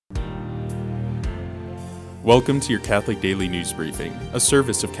Welcome to your Catholic Daily News Briefing, a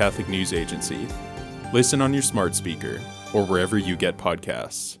service of Catholic News Agency. Listen on your smart speaker or wherever you get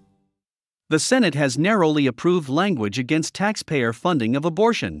podcasts. The Senate has narrowly approved language against taxpayer funding of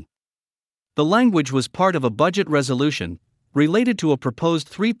abortion. The language was part of a budget resolution related to a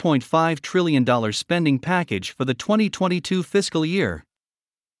proposed $3.5 trillion spending package for the 2022 fiscal year.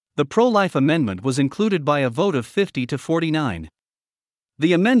 The pro-life amendment was included by a vote of 50 to 49.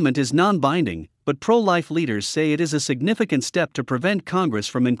 The amendment is non-binding, but pro-life leaders say it is a significant step to prevent Congress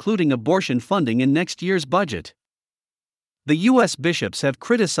from including abortion funding in next year's budget. The U.S. bishops have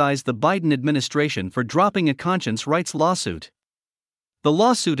criticized the Biden administration for dropping a conscience rights lawsuit. The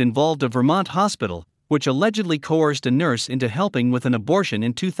lawsuit involved a Vermont hospital, which allegedly coerced a nurse into helping with an abortion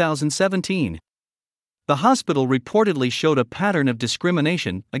in 2017. The hospital reportedly showed a pattern of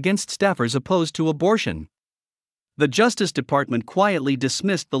discrimination against staffers opposed to abortion. The Justice Department quietly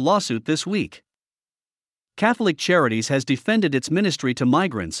dismissed the lawsuit this week. Catholic Charities has defended its ministry to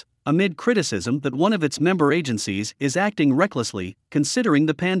migrants, amid criticism that one of its member agencies is acting recklessly, considering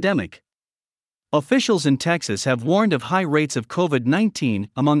the pandemic. Officials in Texas have warned of high rates of COVID-19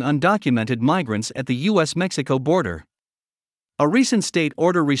 among undocumented migrants at the U.S.-Mexico border. A recent state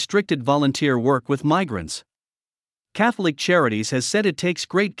order restricted volunteer work with migrants. Catholic Charities has said it takes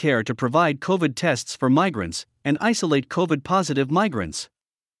great care to provide COVID tests for migrants and isolate COVID-positive migrants.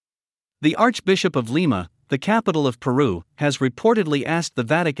 The Archbishop of Lima, the capital of Peru, has reportedly asked the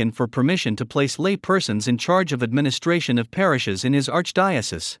Vatican for permission to place lay persons in charge of administration of parishes in his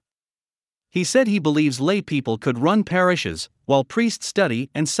archdiocese. He said he believes lay people could run parishes, while priests study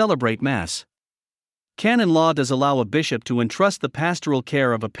and celebrate Mass. Canon law does allow a bishop to entrust the pastoral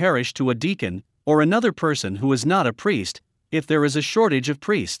care of a parish to a deacon, or another person who is not a priest, if there is a shortage of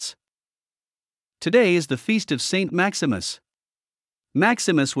priests. Today is the feast of Saint Maximus.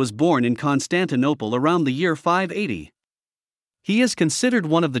 Maximus was born in Constantinople around the year 580. He is considered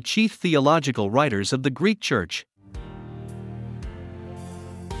one of the chief theological writers of the Greek Church.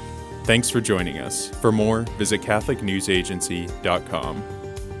 Thanks for joining us. For more, visit CatholicNewsAgency.com.